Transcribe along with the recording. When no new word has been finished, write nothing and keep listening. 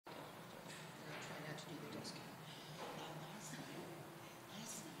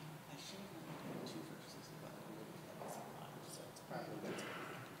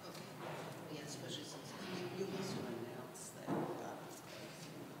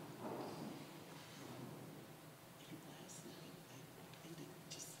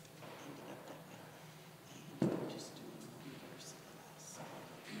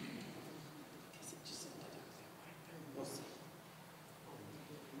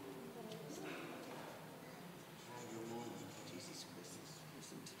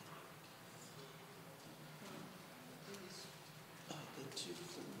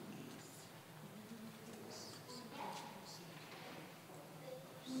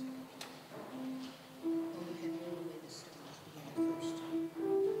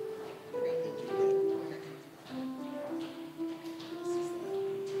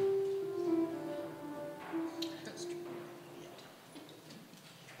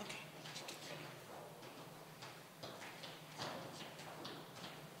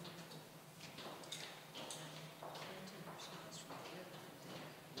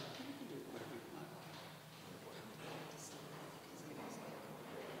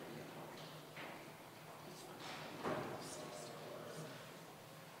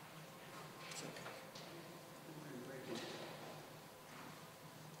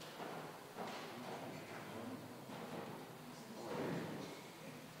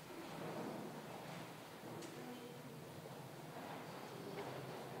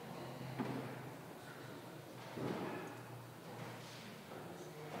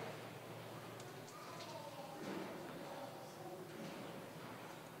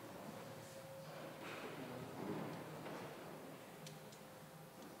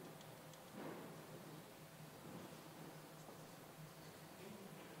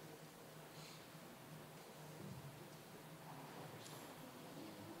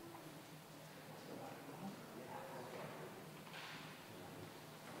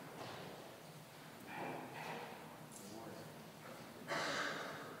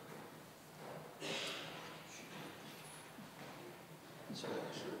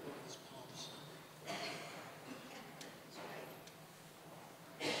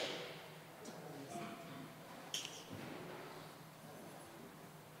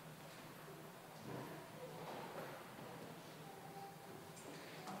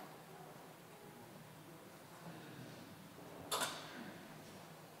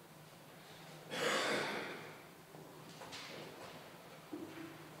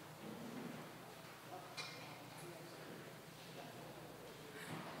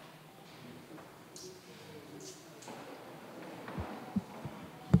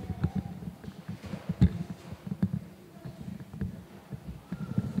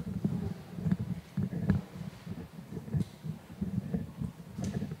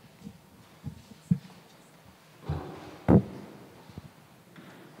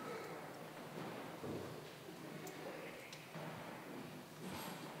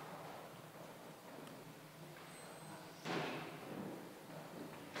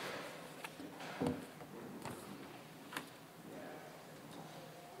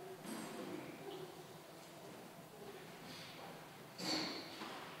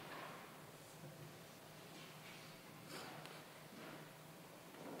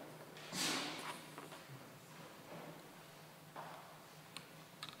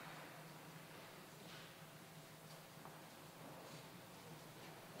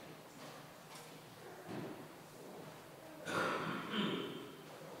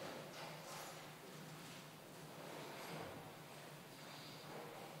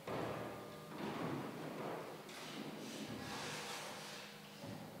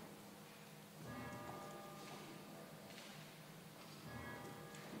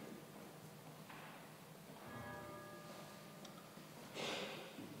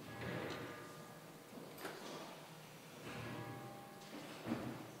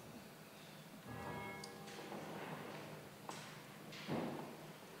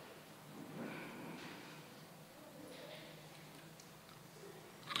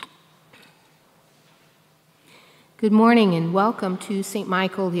Good morning and welcome to St.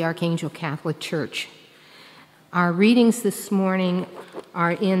 Michael the Archangel Catholic Church. Our readings this morning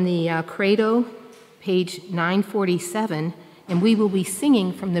are in the Credo, page 947, and we will be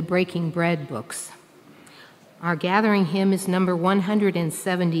singing from the Breaking Bread books. Our gathering hymn is number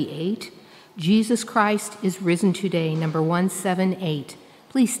 178, Jesus Christ is Risen Today, number 178.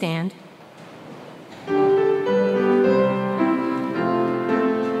 Please stand.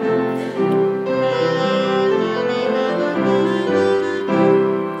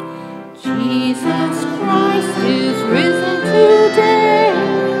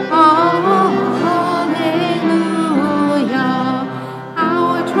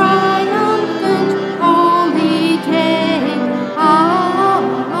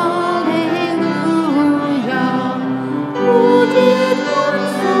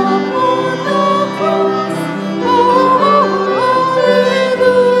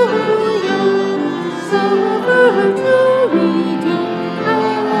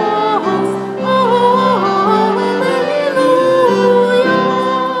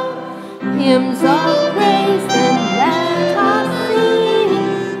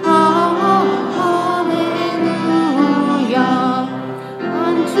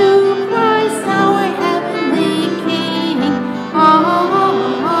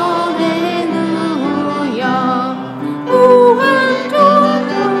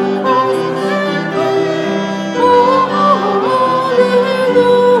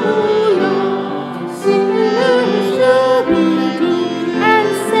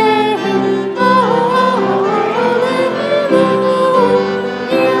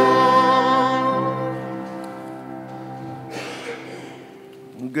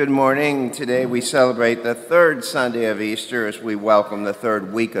 Good morning. Today we celebrate the third Sunday of Easter as we welcome the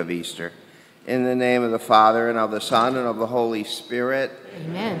third week of Easter. In the name of the Father, and of the Son, and of the Holy Spirit.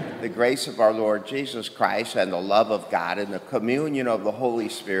 Amen. The grace of our Lord Jesus Christ and the love of God and the communion of the Holy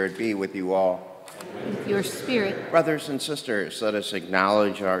Spirit be with you all. With your spirit. Brothers and sisters, let us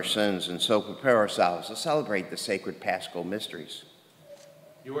acknowledge our sins and so prepare ourselves to celebrate the sacred Paschal mysteries.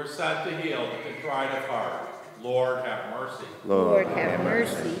 You are sent to heal the contrite of heart. Lord, have mercy. Lord, have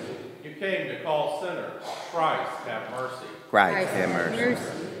mercy. You came to call sinners. Christ, have mercy. Christ, have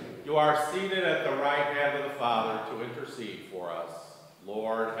mercy. You are seated at the right hand of the Father to intercede for us.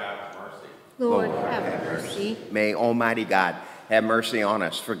 Lord, have mercy. Lord, have mercy. May Almighty God have mercy on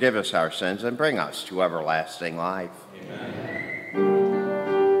us, forgive us our sins, and bring us to everlasting life. Amen.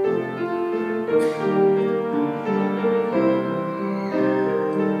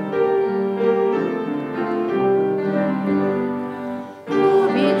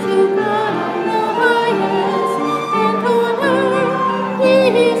 Glory to God in the highest, and on earth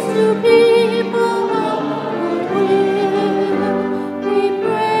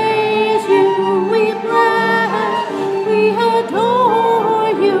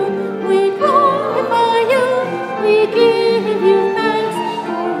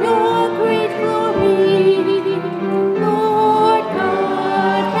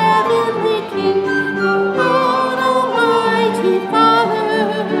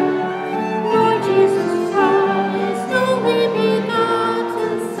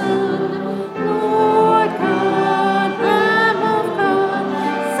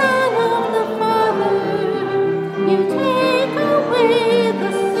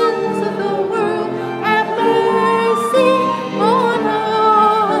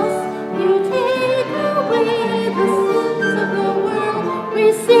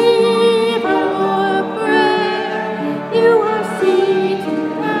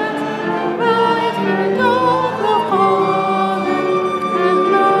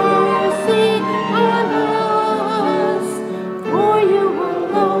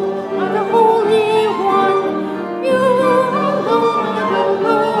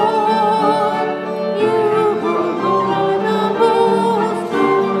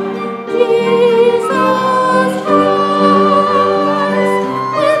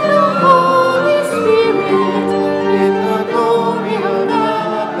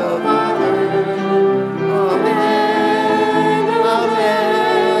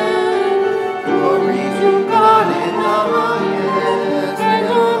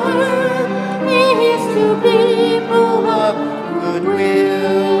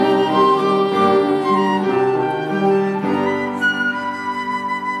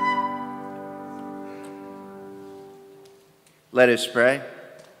Let us pray.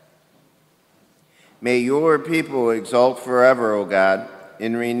 May your people exult forever, O God,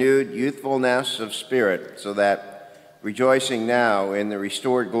 in renewed youthfulness of spirit, so that, rejoicing now in the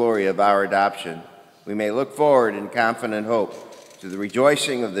restored glory of our adoption, we may look forward in confident hope to the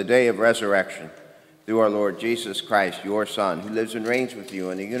rejoicing of the day of resurrection, through our Lord Jesus Christ, your Son, who lives and reigns with you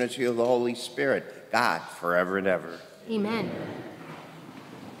in the unity of the Holy Spirit, God, forever and ever. Amen.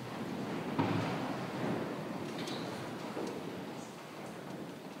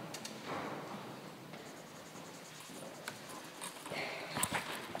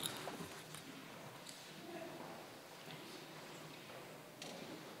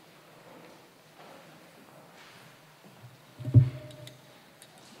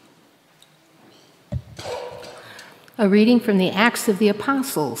 A reading from the Acts of the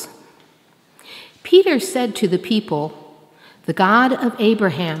Apostles. Peter said to the people, "The God of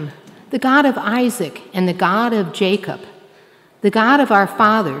Abraham, the God of Isaac, and the God of Jacob, the God of our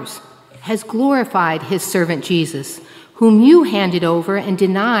fathers, has glorified his servant Jesus, whom you handed over and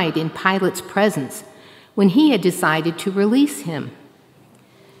denied in Pilate's presence when he had decided to release him.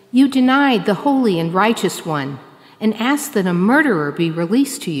 You denied the holy and righteous one and asked that a murderer be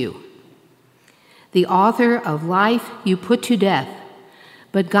released to you. The author of life you put to death,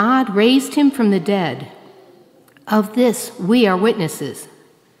 but God raised him from the dead. Of this we are witnesses.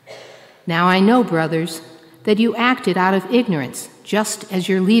 Now I know, brothers, that you acted out of ignorance, just as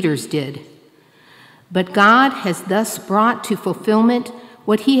your leaders did. But God has thus brought to fulfillment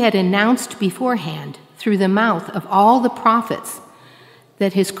what he had announced beforehand through the mouth of all the prophets,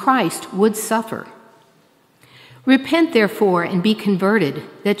 that his Christ would suffer. Repent, therefore, and be converted,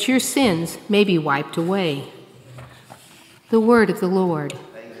 that your sins may be wiped away." The word of the Lord.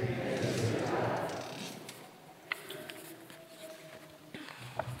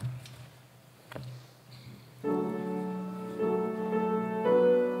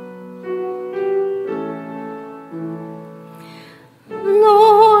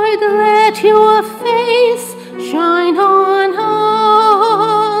 Lord, let your face shine on us.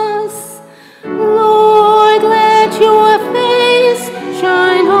 Lord, let your face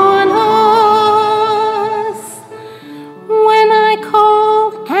shine on us. When I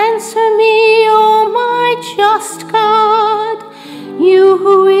call, answer me, O my just God, you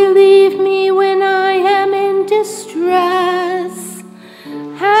who relieve me when I am in distress.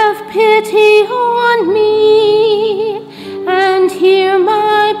 Have pity on me and hear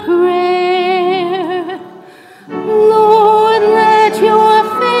my prayer. Lord, let your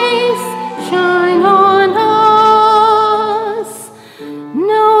face shine on us.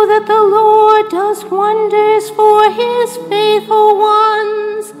 Know that the Lord does wonders for his faithful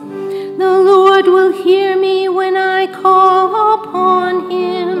ones. The Lord will hear me when I call upon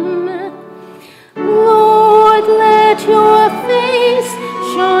him. Lord, let your face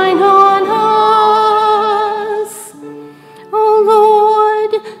shine on us. O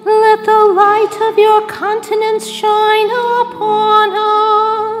Lord, let the light of your countenance shine upon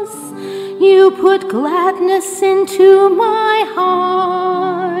us. You put gladness into my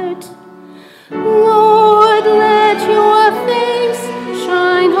heart. Lord, let your face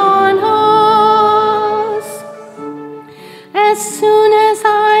shine on us. As soon as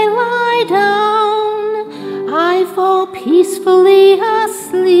I lie down, I fall peacefully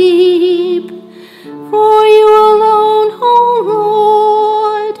asleep. For you alone, O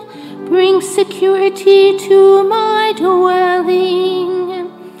Lord, bring security to my dwelling.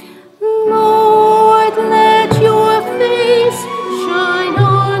 Lord, let your face shine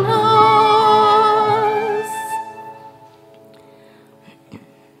on us.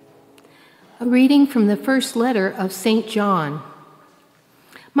 A reading from the first letter of St. John.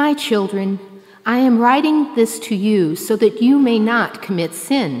 My children, I am writing this to you so that you may not commit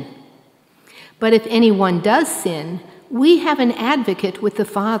sin. But if anyone does sin, we have an advocate with the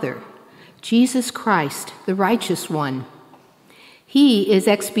Father, Jesus Christ, the righteous one. He is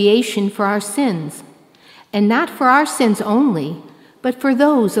expiation for our sins, and not for our sins only, but for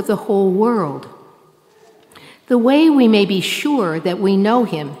those of the whole world. The way we may be sure that we know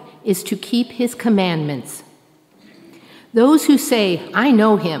him is to keep his commandments. Those who say, "I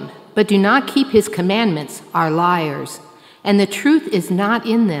know him," but do not keep his commandments are liars, and the truth is not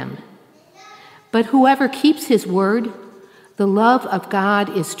in them. But whoever keeps his word, the love of God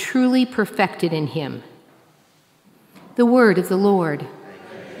is truly perfected in him. The word of the Lord.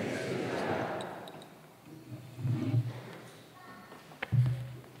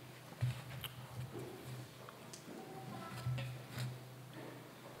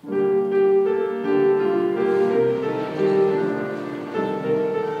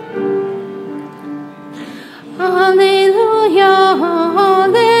 Alleluia,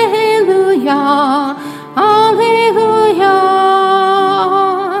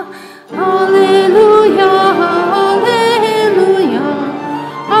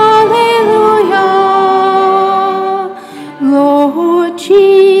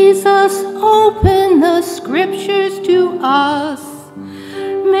 scriptures to us.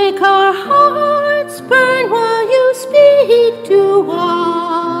 Make our hearts burn while you speak to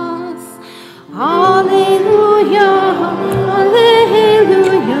us. Alleluia,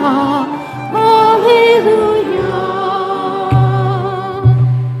 alleluia, alleluia.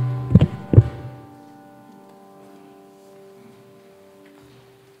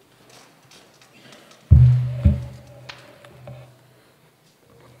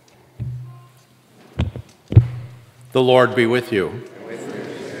 The Lord be with you.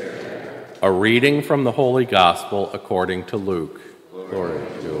 A reading from the Holy Gospel according to Luke. Glory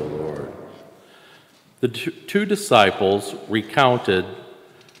to you, O Lord. The two disciples recounted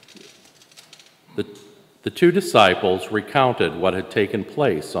what had taken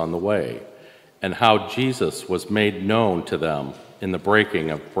place on the way and how Jesus was made known to them in the breaking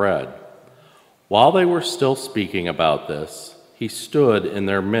of bread. While they were still speaking about this, he stood in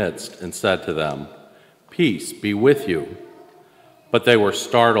their midst and said to them, "Peace be with you." But they were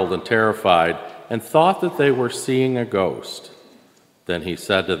startled and terrified and thought that they were seeing a ghost. Then he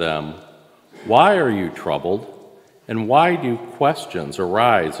said to them, "Why are you troubled? And why do questions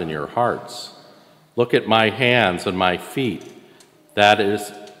arise in your hearts? Look at my hands and my feet, that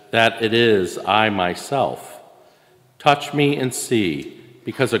it is I myself. Touch me and see,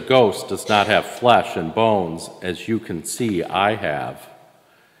 because a ghost does not have flesh and bones, as you can see I have."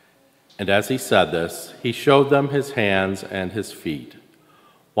 And as he said this, he showed them his hands and his feet.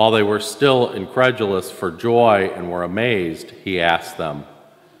 While they were still incredulous for joy and were amazed, he asked them,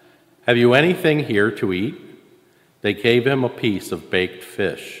 "Have you anything here to eat?" They gave him a piece of baked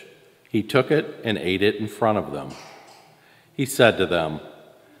fish. He took it and ate it in front of them. He said to them,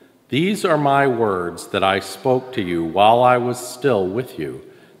 "These are my words that I spoke to you while I was still with you,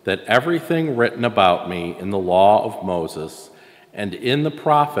 that everything written about me in the law of Moses and in the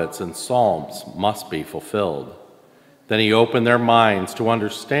prophets and Psalms must be fulfilled." Then he opened their minds to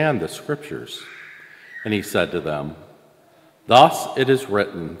understand the scriptures. And he said to them, "Thus it is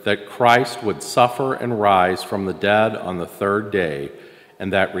written that Christ would suffer and rise from the dead on the third day,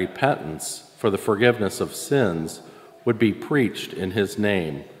 and that repentance for the forgiveness of sins would be preached in his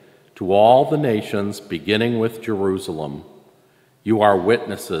name to all the nations, beginning with Jerusalem. You are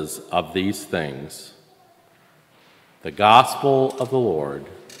witnesses of these things." The Gospel of the Lord.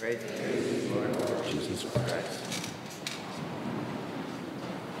 Praise to you, Lord Jesus Christ.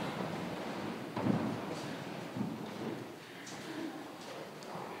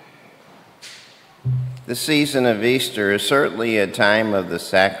 The season of Easter is certainly a time of the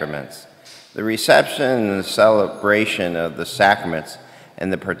sacraments. The reception and the celebration of the sacraments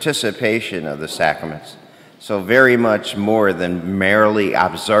and the participation of the sacraments, so very much more than merely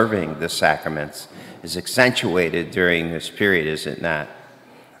observing the sacraments, is accentuated during this period, is it not?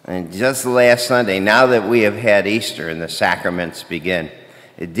 And just last Sunday, now that we have had Easter and the sacraments begin,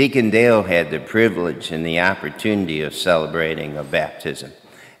 Deacon Dale had the privilege and the opportunity of celebrating a baptism.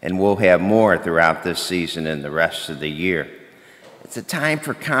 And we'll have more throughout this season and the rest of the year. It's a time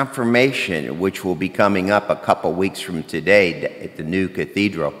for confirmation, which will be coming up a couple weeks from today at the new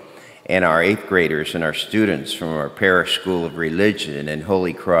cathedral. And our 8th graders and our students from our Parish School of Religion and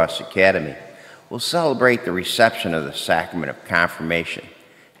Holy Cross Academy will celebrate the reception of the sacrament of confirmation.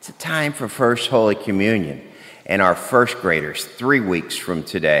 It's a time for First Holy Communion. And our 1st graders, 3 weeks from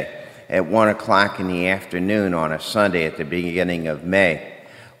today, at 1 o'clock in the afternoon on a Sunday at the beginning of May,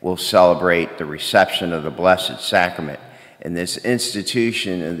 we'll celebrate the reception of the Blessed Sacrament. And this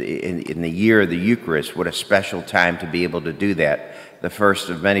institution in the year of the Eucharist, what a special time to be able to do that, the first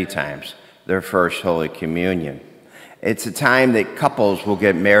of many times, their First Holy Communion. It's a time that couples will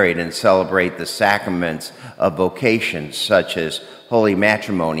get married and celebrate the sacraments of vocations, such as holy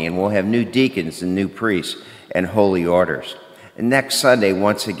matrimony, and we'll have new deacons and new priests and holy orders. And next Sunday,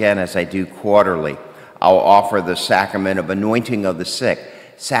 once again, as I do quarterly, I'll offer the sacrament of anointing of the sick,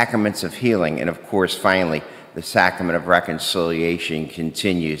 sacraments of healing, and of course, finally, the sacrament of reconciliation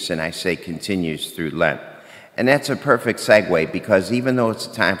continues, and I say continues through Lent. And that's a perfect segue, because even though it's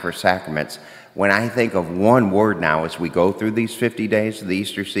a time for sacraments, when I think of one word now as we go through these 50 days of the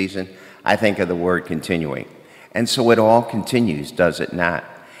Easter season, I think of the word continuing. And so it all continues, does it not?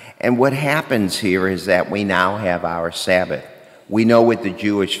 And what happens here is that we now have our Sabbath. We know with the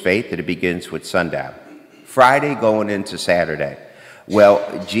Jewish faith that it begins with sundown, Friday going into Saturday.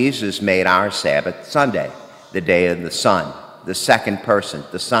 Well, Jesus made our Sabbath Sunday, the day of the Son, the second person,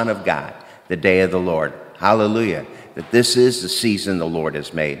 the Son of God, the day of the Lord. Hallelujah, that this is the season the Lord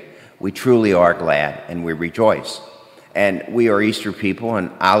has made. We truly are glad and we rejoice. And we are Easter people,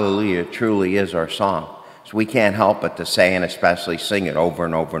 and hallelujah truly is our song. So we can't help but to say and especially sing it over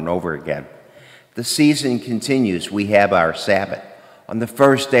and over and over again. The season continues. We have our Sabbath. On the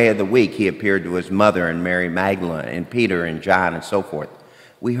first day of the week, he appeared to his mother and Mary Magdalene and Peter and John and so forth.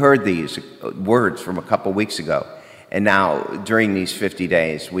 We heard these words from a couple weeks ago. And now, during these 50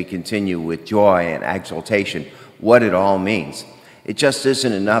 days, we continue with joy and exultation what it all means. It just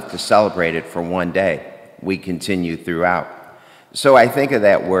isn't enough to celebrate it for one day. We continue throughout. So I think of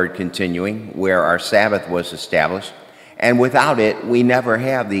that word continuing, where our Sabbath was established. And without it, we never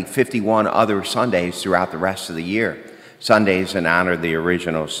have the 51 other Sundays throughout the rest of the year. Sundays in honor of the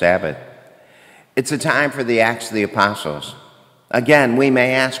original Sabbath. It's a time for the Acts of the Apostles. Again, we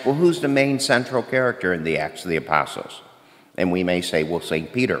may ask, well, who's the main central character in the Acts of the Apostles? And we may say, well,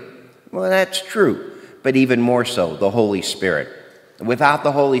 St. Peter. Well, that's true, but even more so, the Holy Spirit. Without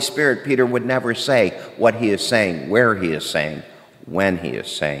the Holy Spirit, Peter would never say what he is saying, where he is saying, when he is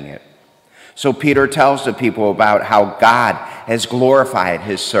saying it. So Peter tells the people about how God has glorified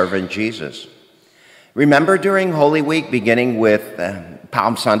his servant Jesus. Remember during Holy Week, beginning with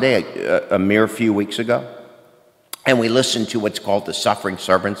Palm Sunday a mere few weeks ago? And we listened to what's called the Suffering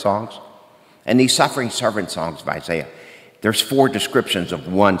Servant songs. And these Suffering Servant songs of Isaiah, there's 4 descriptions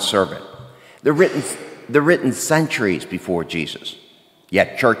of one servant. They're written centuries before Jesus,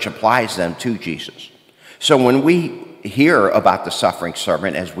 yet church applies them to Jesus. So when we hear about the suffering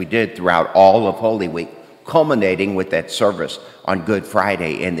servant, as we did throughout all of Holy Week, culminating with that service on Good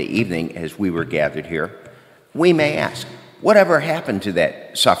Friday in the evening as we were gathered here, we may ask, whatever happened to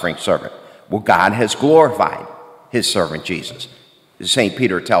that suffering servant? Well, God has glorified his servant Jesus. St.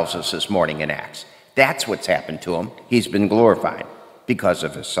 Peter tells us this morning in Acts. That's what's happened to him. He's been glorified because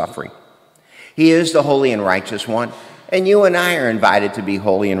of his suffering. He is the holy and righteous one, and you and I are invited to be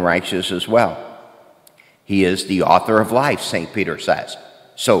holy and righteous as well. He is the author of life, St. Peter says.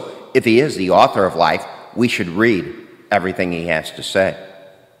 So if he is the author of life, we should read everything he has to say.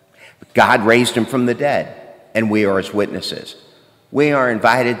 God raised him from the dead, and we are his witnesses. We are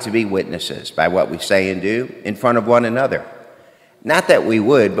invited to be witnesses by what we say and do in front of one another. Not that we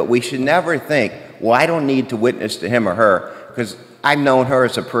would, but we should never think, well, I don't need to witness to him or her because I've known her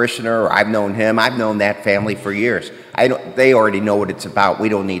as a parishioner, or I've known him, I've known that family for years. They already know what it's about. We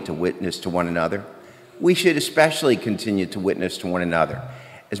don't need to witness to one another. We should especially continue to witness to one another.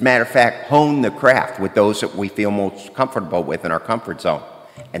 As a matter of fact, hone the craft with those that we feel most comfortable with in our comfort zone,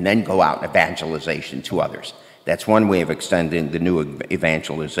 and then go out in evangelization to others. That's one way of extending the new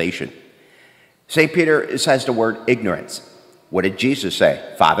evangelization. St. Peter says the word ignorance. What did Jesus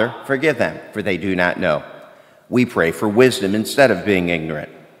say? Father, forgive them, for they do not know. We pray for wisdom instead of being ignorant.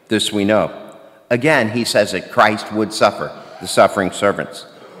 This we know. Again, he says that Christ would suffer, the suffering servants.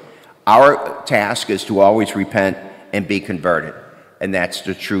 Our task is to always repent and be converted, and that's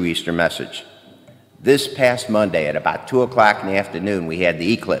the true Easter message. This past Monday at about 2 o'clock in the afternoon, we had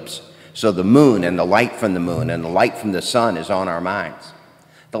the eclipse. So the moon and the light from the moon and the light from the sun is on our minds.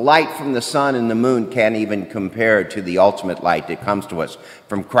 The light from the sun and the moon can't even compare to the ultimate light that comes to us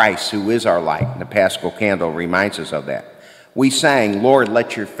from Christ, who is our light. And the Paschal candle reminds us of that. We sang, Lord,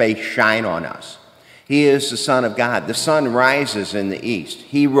 let your face shine on us. He is the Son of God. The sun rises in the east.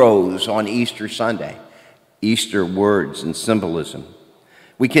 He rose on Easter Sunday. Easter words and symbolism.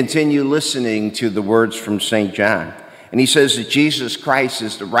 We continue listening to the words from St. John. And he says that Jesus Christ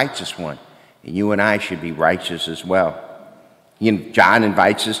is the righteous one. And you and I should be righteous as well. John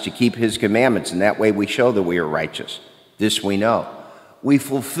invites us to keep his commandments, and that way we show that we are righteous. This we know. We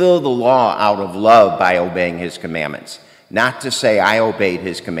fulfill the law out of love by obeying his commandments. Not to say I obeyed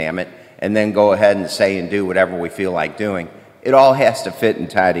his commandment and then go ahead and say and do whatever we feel like doing. It all has to fit and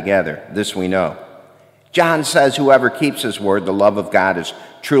tie together. This we know. John says whoever keeps his word, the love of God is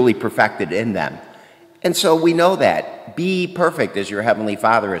truly perfected in them. And so we know that. Be perfect as your heavenly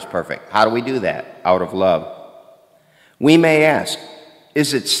Father is perfect. How do we do that? Out of love. We may ask,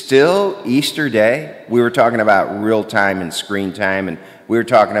 is it still Easter Day? We were talking about real time and screen time, and we were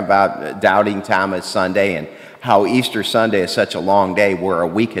talking about Doubting Thomas Sunday and how Easter Sunday is such a long day where a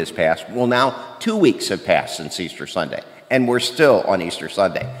week has passed. Well, now 2 weeks have passed since Easter Sunday, and we're still on Easter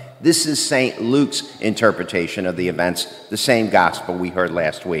Sunday. This is St. Luke's interpretation of the events, the same gospel we heard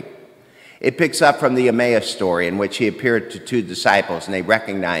last week. It picks up from the Emmaus story in which he appeared to 2 disciples, and they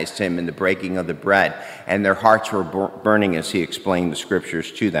recognized him in the breaking of the bread, and their hearts were burning as he explained the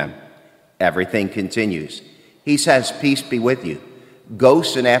scriptures to them. Everything continues. He says, peace be with you.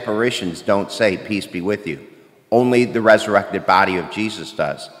 Ghosts and apparitions don't say peace be with you. Only the resurrected body of Jesus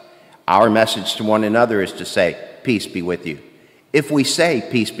does. Our message to one another is to say, peace be with you. If we say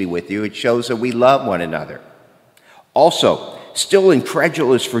peace be with you, it shows that we love one another. Also, still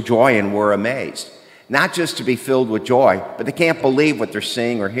incredulous for joy and were amazed. not just to be filled with joy, but they can't believe what they're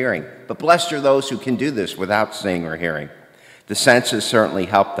seeing or hearing. But blessed are those who can do this without seeing or hearing. The senses certainly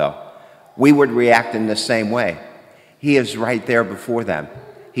help, though. We would react in the same way. He is right there before them.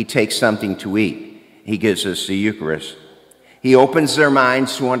 He takes something to eat. He gives us the Eucharist. He opens their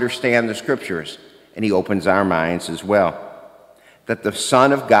minds to understand the Scriptures, and he opens our minds as well. That the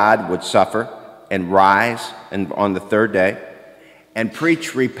Son of God would suffer and rise on the third day and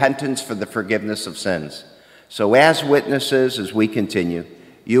preach repentance for the forgiveness of sins. So as witnesses, as we continue,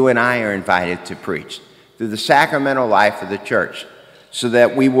 you and I are invited to preach through the sacramental life of the church, so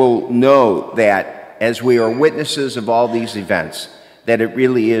that we will know that as we are witnesses of all these events, that it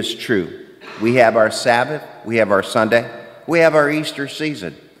really is true. We have our Sabbath, we have our Sunday, we have our Easter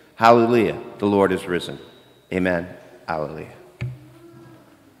season. Hallelujah, the Lord is risen. Amen. Hallelujah.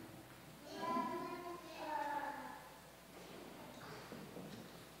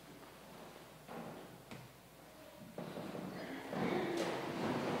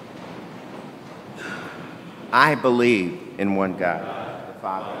 I believe in one God, the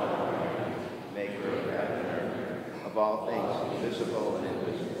Father, maker of heaven and earth, of all things visible and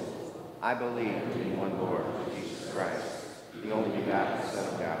invisible. I believe in one Lord, Jesus Christ, the only begotten Son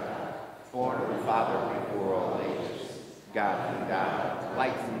of God, born of the Father before all ages, God from God,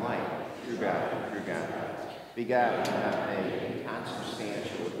 light from light, true God from true God, begotten and not made,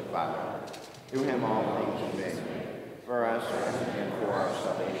 consubstantial with the Father. Through him all things were made. For us and for our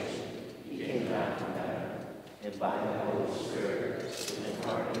salvation, he came down from heaven, and by the Holy Spirit was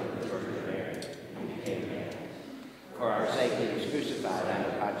incarnate in the Virgin Mary, and became man. For our sake he was crucified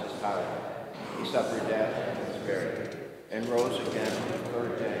under Pontius Pilate. He suffered death and was buried, and rose again on the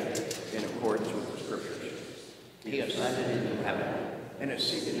third day in accordance with the Scriptures. He ascended into heaven and is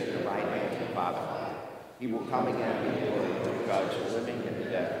seated at the right hand of the Father. He will come again in glory to judge the living and the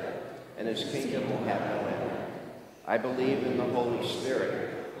dead, and his kingdom will have no end. I believe in the Holy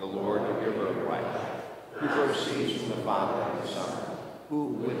Spirit, the Lord, the giver of life, who proceeds from the Father and the Son, who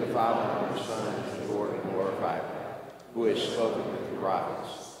with the Father and the Son is adored and glorified, who has spoken with the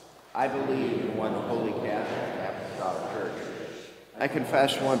prophets. I believe in one holy Catholic Apostolic Church. I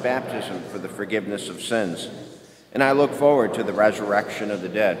confess one baptism for the forgiveness of sins, and I look forward to the resurrection of the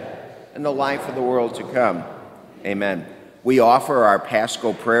dead and the life of the world to come. Amen. We offer our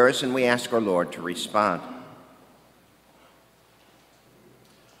Paschal prayers, and we ask our Lord to respond.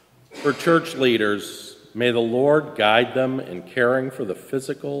 For church leaders, may the Lord guide them in caring for the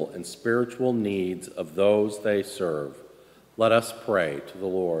physical and spiritual needs of those they serve. Let us pray to the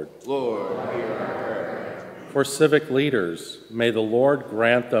Lord. Lord, hear our prayer. For civic leaders, may the Lord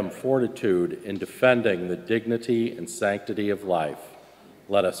grant them fortitude in defending the dignity and sanctity of life.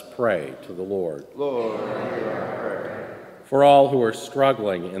 Let us pray to the Lord. Lord, hear our prayer. For all who are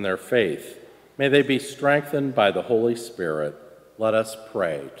struggling in their faith, may they be strengthened by the Holy Spirit. Let us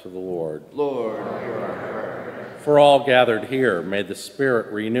pray to the Lord. Lord, hear our prayer. For all gathered here, may the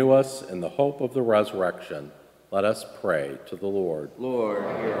Spirit renew us in the hope of the resurrection. Let us pray to the Lord. Lord,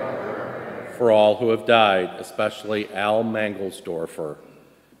 hear our prayer. For all who have died, especially Al Mangelsdorfer,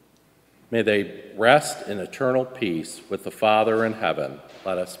 may they rest in eternal peace with the Father in heaven.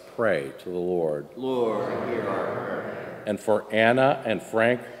 Let us pray to the Lord. Lord, hear our prayer. And for Anna and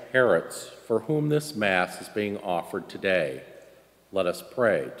Frank Harritz, for whom this Mass is being offered today, let us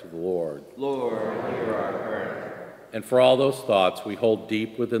pray to the Lord. Lord, hear our prayer. And for all those thoughts we hold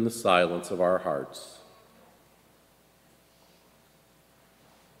deep within the silence of our hearts,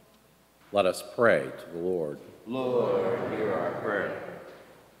 let us pray to the Lord. Lord, hear our prayer.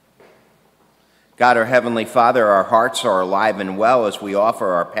 God, our Heavenly Father, our hearts are alive and well as we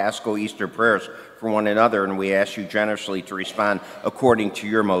offer our Paschal Easter prayers for one another, and we ask you generously to respond according to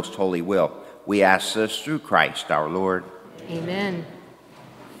your most holy will. We ask this through Christ our Lord. Amen.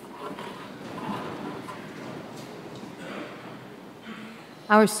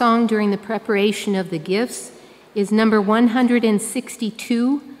 Our song during the preparation of the gifts is number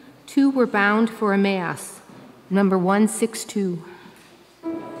 162, Two Were Bound for a Mass, number 162.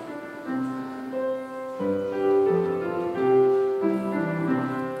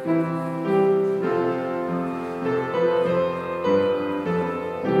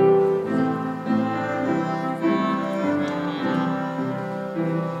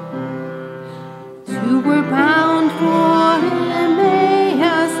 Were bound for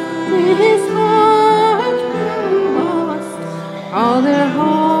Emmaus, his heart lost. All their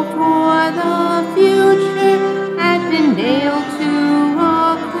hope for the future had been nailed to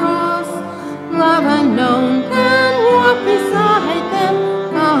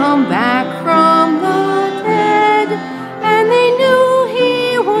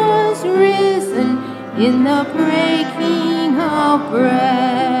in the breaking of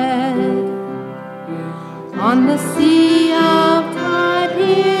bread. On the Sea of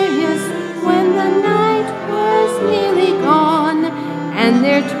Tiberias, when the night was nearly gone, and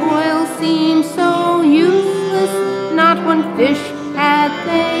their toil seemed so useless, not one fish had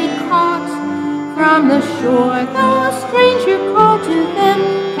they caught. From the shore the stranger called to them,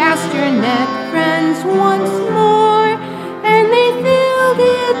 "Cast your net, friends, once more." And they filled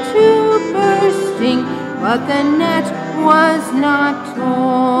it to bursting, but the net was not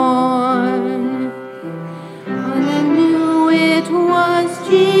torn. And they knew it was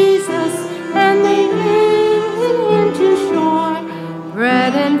Jesus, and they came into shore,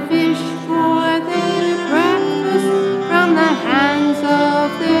 bread and fish for their breakfast from the hands of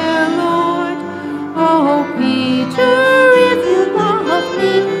their Lord. Oh, Peter, if you love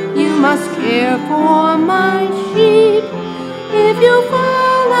me, you must care for my sheep. If you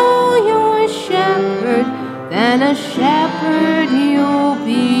follow your shepherd, then a shepherd you'll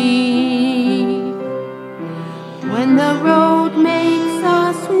be. When the road makes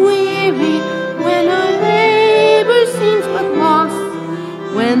us weary, when our labor seems but lost,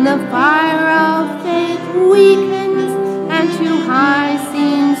 when the fire of faith weakens and too high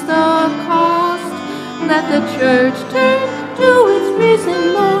seems the cost, let the church turn to its risen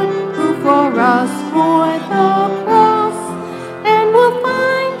Lord, who for us bore the cross, and we'll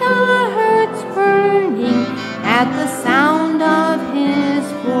find our hearts burning at the sound of his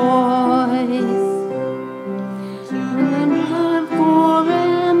voice. And for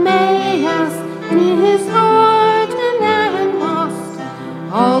Emmaus in his heart and lost,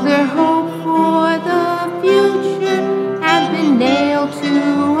 all their hope for the future had been nailed to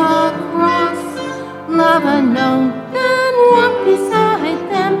a cross. Love unknown then walked beside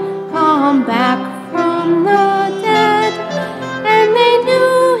them, come back from the dead, and they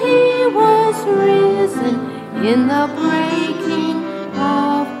knew he was risen in the breaking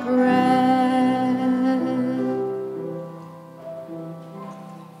of bread.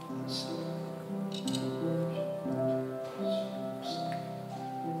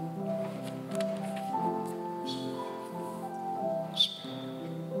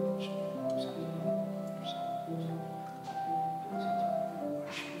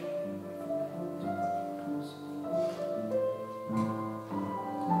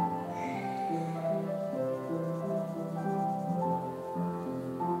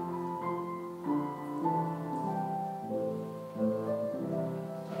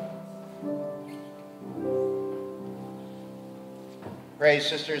 Pray,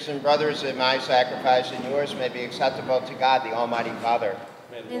 sisters and brothers, that my sacrifice and yours may be acceptable to God, the Almighty Father.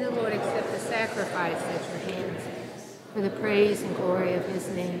 May the Lord accept the sacrifice at your hands for the praise and glory of his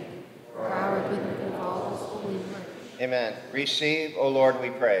name, for our good and good of all his holy work. Amen. Receive, O Lord, we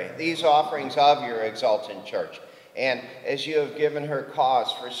pray, these offerings of your exultant church. And as you have given her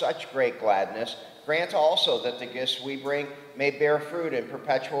cause for such great gladness, grant also that the gifts we bring may bear fruit in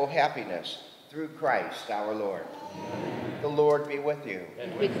perpetual happiness. Through Christ our Lord. Amen. The Lord be with you.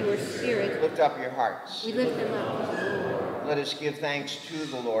 And with your spirit. Lift up your hearts. We lift them up to the Lord. Let us give thanks to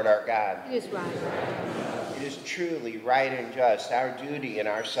the Lord our God. It is right. It is truly right and just, our duty and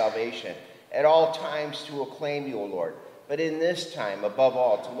our salvation, at all times to acclaim you, O Lord, but in this time, above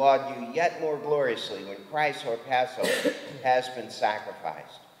all, to laud you yet more gloriously when Christ our Passover has been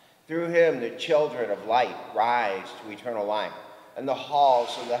sacrificed. Through him the children of light rise to eternal life, and the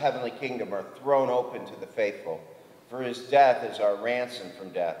halls of the heavenly kingdom are thrown open to the faithful. For his death is our ransom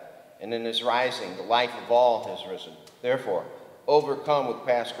from death, and in his rising the life of all has risen. Therefore, overcome with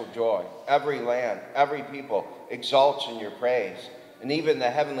paschal joy, every land, every people exalts in your praise, and even the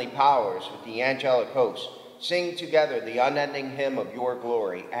heavenly powers with the angelic hosts sing together the unending hymn of your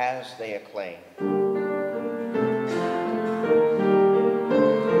glory as they acclaim.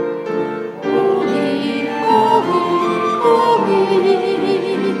 Holy, holy, holy,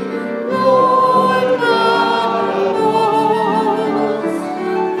 Lord God of hosts,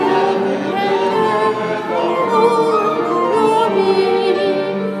 heaven and earth are full of glory.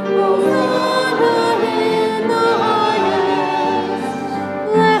 Hosanna in the highest.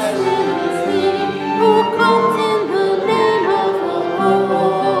 Blessed is he who comes in the name of the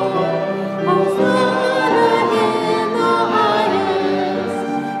Lord. Hosanna in the highest.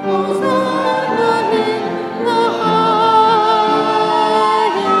 Hosanna in the highest.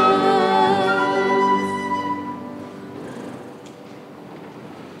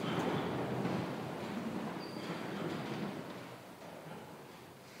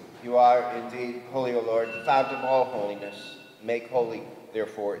 You are indeed holy, O Lord, the fount of all holiness. Make holy,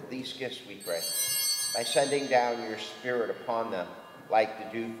 therefore, these gifts, we pray, by sending down your Spirit upon them like the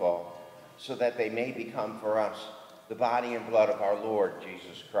dewfall, so that they may become for us the body and blood of our Lord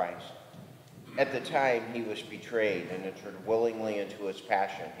Jesus Christ. At the time he was betrayed and entered willingly into his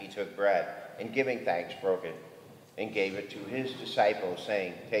passion, he took bread, and giving thanks, broke it, and gave it to his disciples,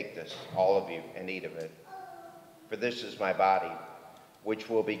 saying, "Take this, all of you, and eat of it. For this is my body, which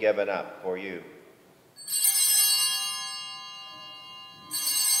will be given up for you."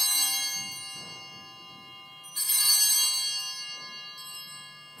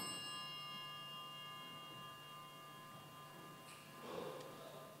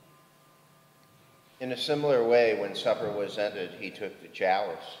 In a similar way, when supper was ended, he took the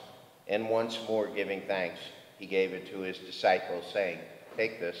chalice, and once more giving thanks, he gave it to his disciples, saying,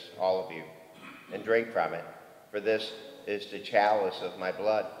 "Take this, all of you, and drink from it, for this is the chalice of my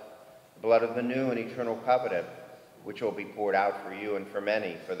blood, the blood of the new and eternal covenant, which will be poured out for you and for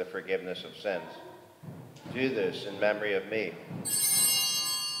many for the forgiveness of sins. Do this in memory of me."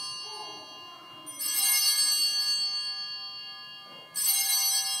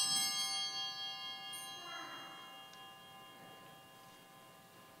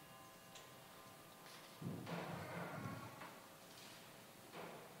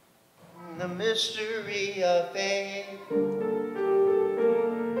 The mystery of faith.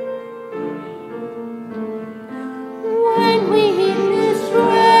 When we eat this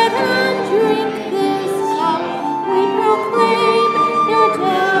bread and drink this cup, we proclaim your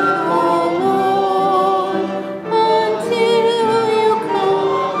death, O Lord, until you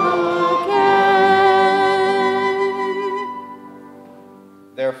come again.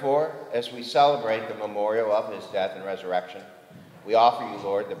 Therefore, as we celebrate the memorial of his death and resurrection, we offer you,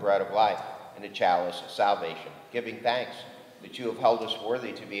 Lord, the bread of life and the chalice of salvation, giving thanks that you have held us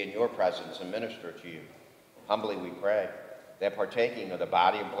worthy to be in your presence and minister to you. Humbly we pray that, partaking of the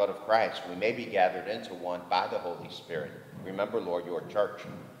body and blood of Christ, we may be gathered into one by the Holy Spirit. Remember, Lord, your church,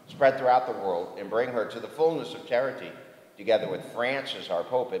 spread throughout the world, and bring her to the fullness of charity, together with Francis, our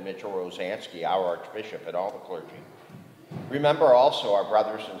Pope, and Mitchell Rosansky, our Archbishop, and all the clergy. Remember also our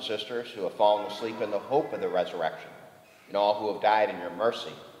brothers and sisters who have fallen asleep in the hope of the resurrection, and all who have died in your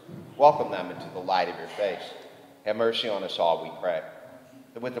mercy. Welcome them into the light of your face. Have mercy on us all, we pray.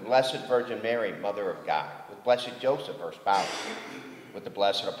 That with the Blessed Virgin Mary, Mother of God, with Blessed Joseph, her spouse, with the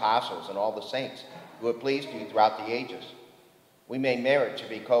blessed apostles and all the saints who have pleased you throughout the ages, we may merit to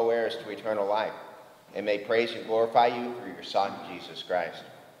be co-heirs to eternal life, and may praise and glorify you through your Son, Jesus Christ.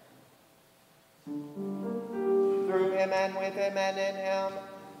 Through him and with him and in him,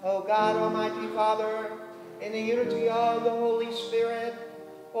 O God, Almighty Father, in the unity of the Holy Spirit,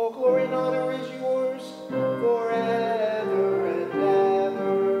 all glory and honor is yours forever and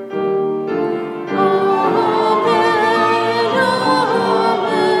ever. Amen, amen,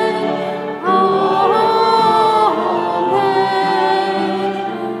 amen,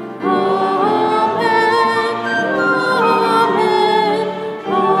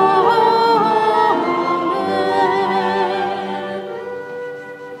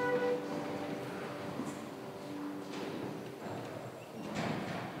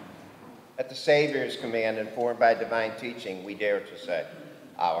 At the Savior's command, informed by divine teaching, we dare to say,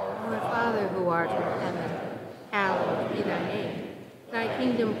 Our Father who art in heaven, hallowed be thy name. Thy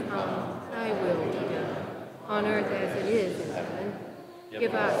kingdom come, thy will be done, on earth as it is in heaven.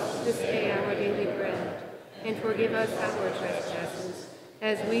 Give us this day our daily bread, and forgive us our trespasses,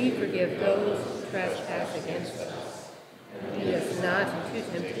 as we forgive those who trespass against us. And lead us not into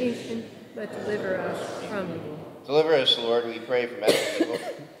temptation, but deliver us from evil. Deliver us, Lord, we pray, from every evil.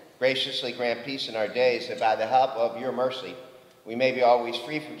 Graciously grant peace in our days, that by the help of your mercy we may be always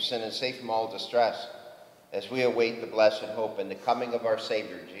free from sin and safe from all distress, as we await the blessed hope and the coming of our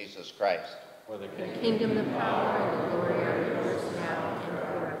Savior, Jesus Christ. For the The kingdom, the power, and the glory are yours now and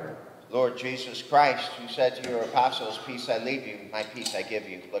forever. Lord Jesus Christ, who said to your apostles, "Peace I leave you, my peace I give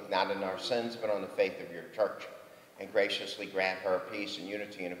you," look not on our sins, but on the faith of your church, and graciously grant her peace and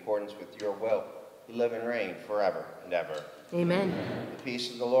unity in accordance with your will, who live and reign forever and ever. Amen. The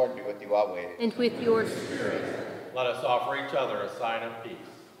peace of the Lord be with you always. And with your spirit. Let us offer each other a sign of peace.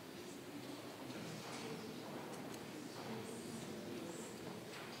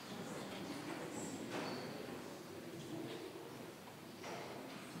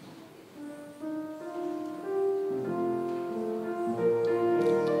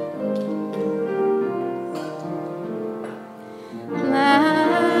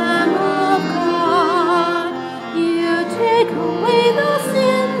 Lamb of God, you take away the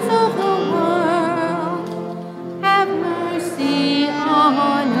sins of the world. Have mercy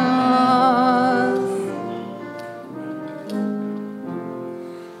on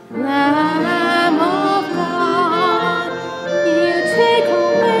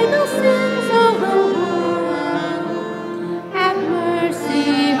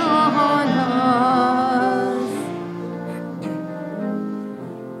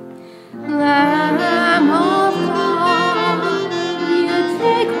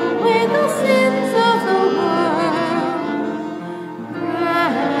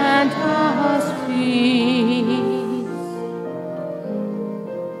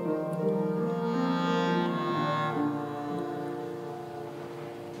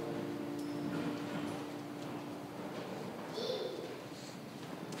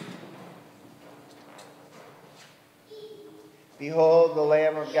Behold the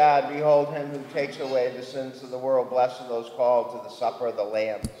Lamb of God. Behold him who takes away the sins of the world. Blessed are those called to the supper of the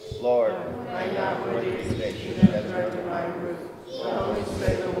Lamb. Lord, I am not worthy to receive you as bread from my roof, but only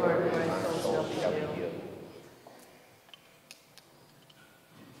say the word, and my soul shall be healed.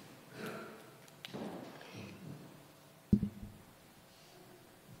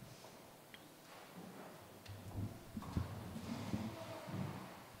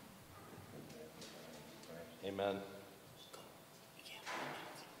 Amen.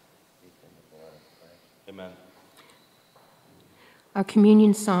 Amen. Our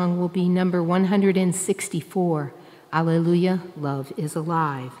communion song will be number 164, Alleluia, Love is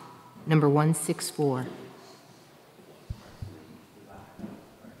Alive, number 164.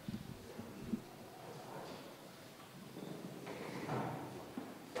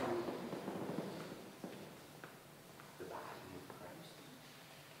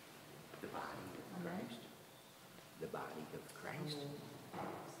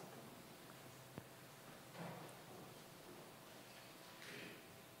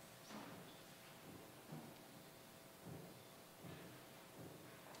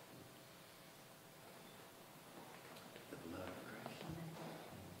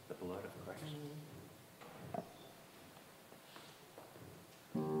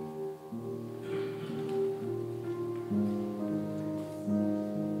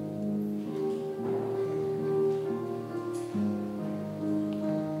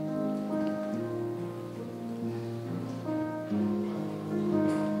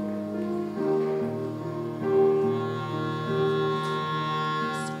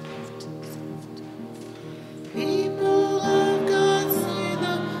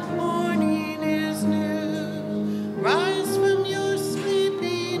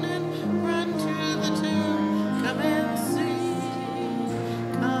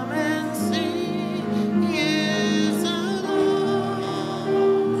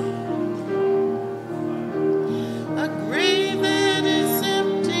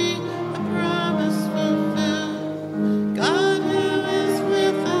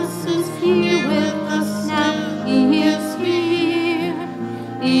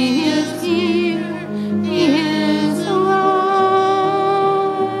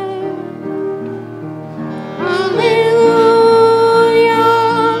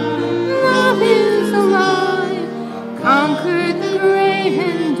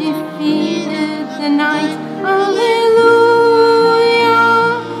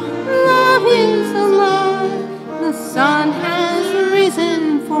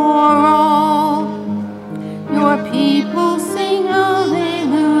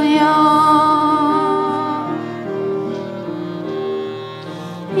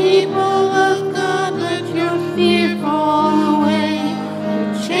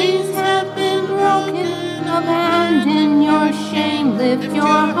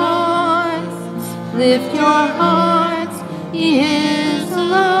 Lift your hearts, He is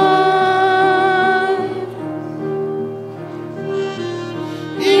alive.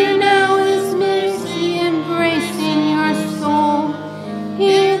 Hear now His mercy embracing your soul.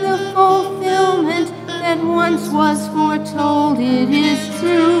 Hear the fulfillment that once was foretold. It is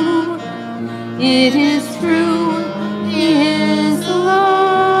true, it is true, He is alive.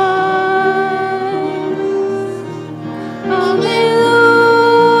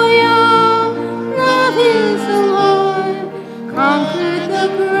 Conquered the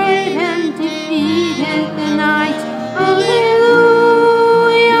grave and defeated the night. Alleluia,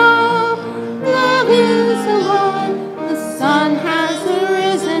 love is alive. The sun has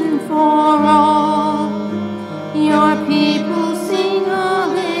arisen for all. Your people sing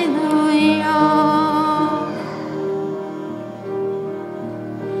Alleluia.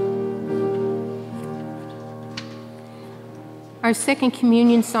 Our second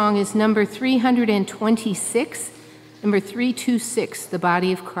communion song is number 326. Number 326, the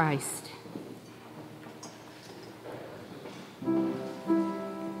body of Christ.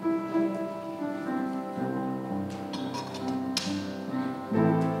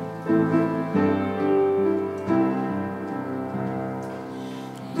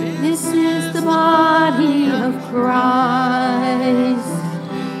 This is the body of Christ,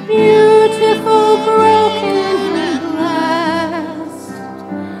 beautiful, broken, and blessed.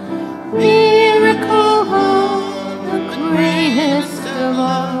 Miracle greatest of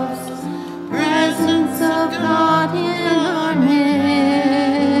all, presence of God in our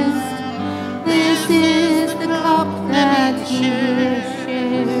midst. This is the cup that He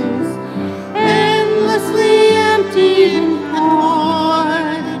shares, endlessly emptied and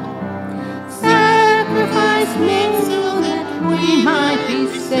poured. Sacrifice makes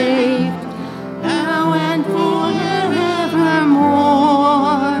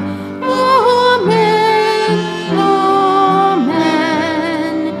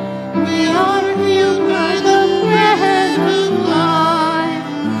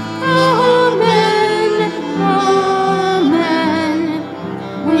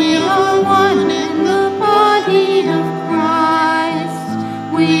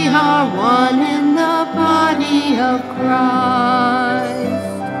We are one in the body of Christ.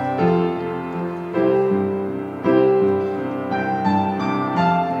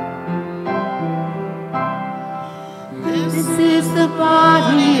 This is the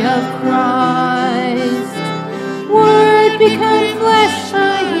body of Christ. Word become flesh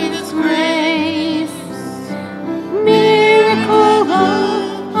by His grace. Miracle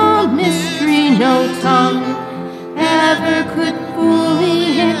of a mystery no tongue ever could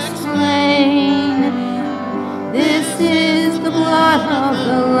fully explain. This is the blood of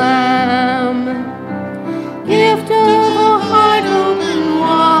the Lamb, gift of a heart open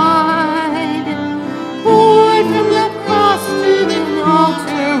wide, poured from the cross to the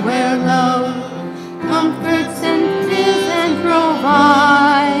altar where love comforts and fills and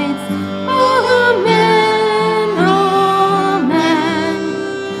provides. Amen, amen.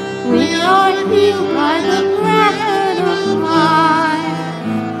 We are healed by the bread of life.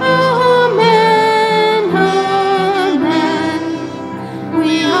 Amen, amen.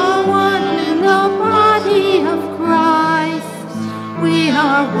 We are one in the body of Christ. We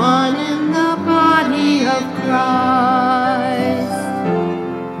are one in the body of Christ.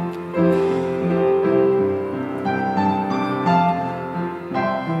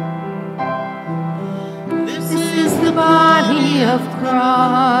 This is the body of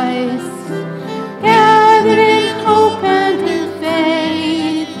Christ, gathered in hope and in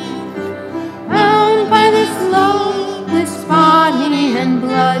faith, bound by this love, this body and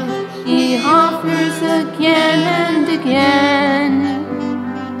blood, He offers again and again.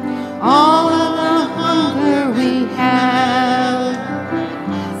 All of the hunger we have,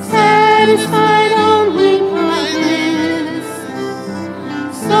 satisfied only by this.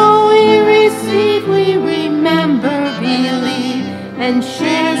 So we receive, we remember, believe, and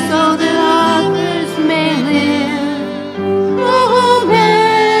share so that others may live.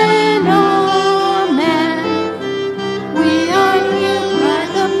 Amen, amen. We are healed by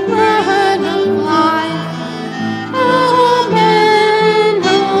the bread of life. Amen,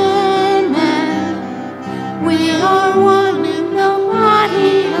 amen. We are one in the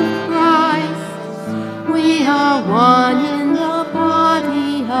body of Christ. We are one in the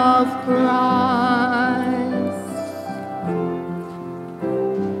body of Christ.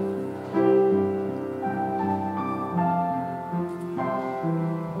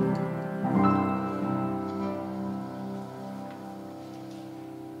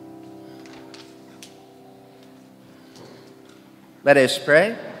 Let us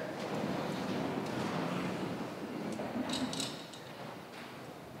pray.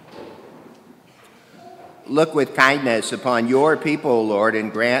 Look with kindness upon your people, O Lord,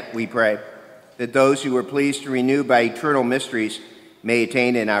 and grant, we pray, that those who were pleased to renew by eternal mysteries may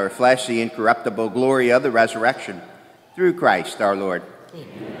attain in our flesh the incorruptible glory of the resurrection, through Christ our Lord.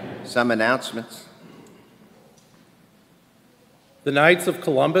 Amen. Some announcements. The Knights of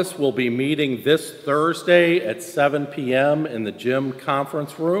Columbus will be meeting this Thursday at 7 p.m. in the gym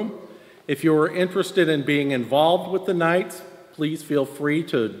conference room. If you are interested in being involved with the Knights, please feel free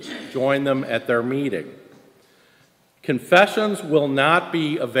to join them at their meeting. Confessions will not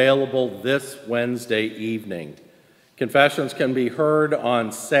be available this Wednesday evening. Confessions can be heard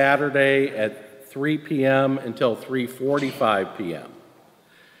on Saturday at 3 p.m. until 3:45 p.m.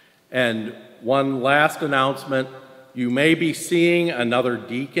 And one last announcement. You may be seeing another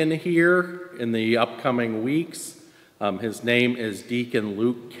deacon here in the upcoming weeks. His name is Deacon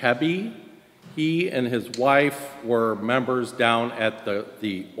Luke Kebby. He and his wife were members down at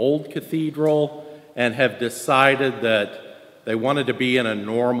the old cathedral and have decided that they wanted to be in a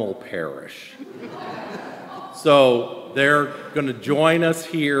normal parish. So they're going to join us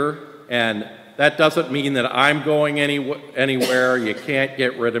here, and that doesn't mean that I'm going anywhere. You can't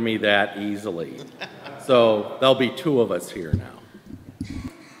get rid of me that easily. So there'll be two of us here now.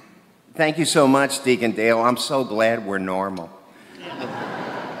 Thank you so much, Deacon Dale. I'm so glad we're normal.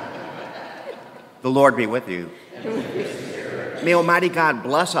 The Lord be with you. May Almighty God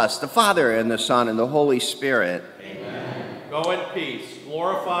bless us, the Father and the Son and the Holy Spirit. Amen. Go in peace,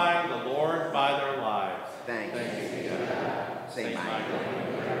 glorifying the Lord by their lives. Thanks be to God. Saint Michael,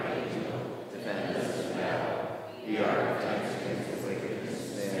 defend us from hell. Be our defense against the wickedness and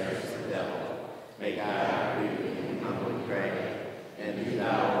snares of the devil. May God be with you, humbly pray. And do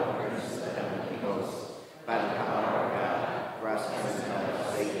thou, O Prince of the heavenly hosts, by the power of God, thrust from the hell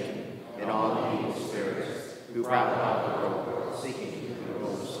of Satan and all the evil spirits who prowl about the world, seeking the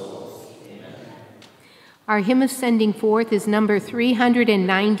rule of souls. Amen. Our hymn of sending forth is number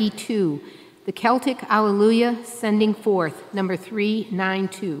 392, the Celtic Alleluia, sending forth, number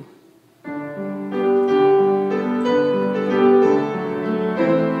 392.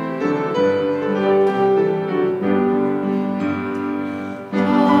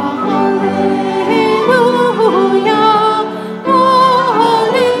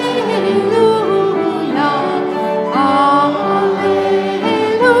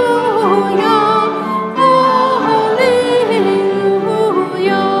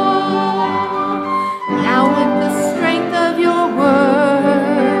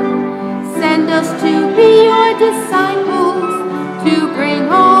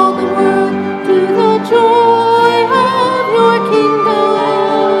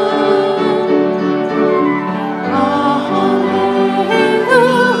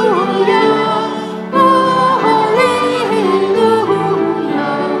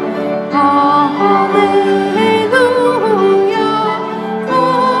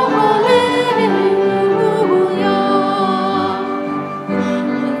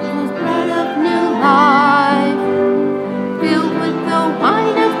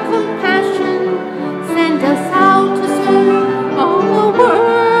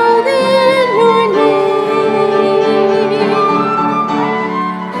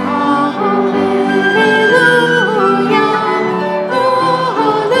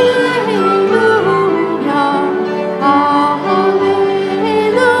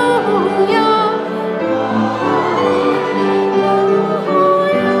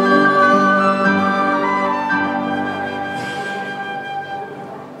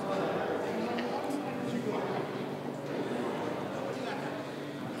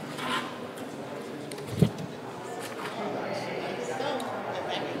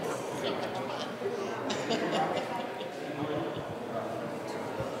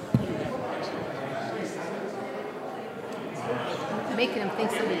 making them think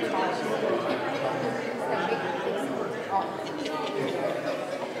somebody's taller. They're making them think somebody's taller.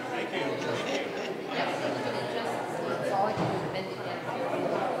 That's all I can do is bend it down.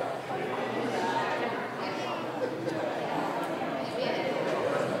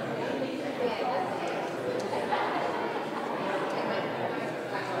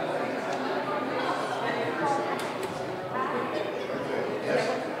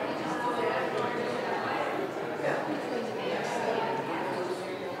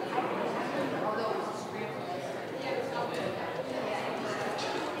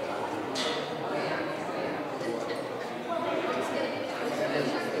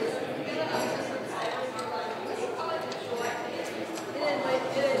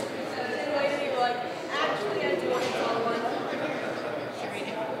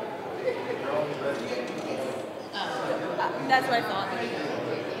 That's what I thought.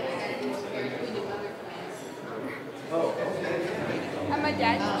 At my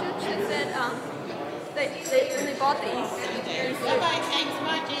dad's church, they said when they bought the Easter,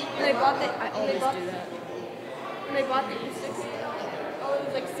 when they bought the Easter cake, oh, it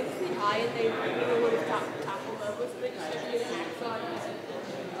was like 6 feet high, and they knew what his top of was, so they just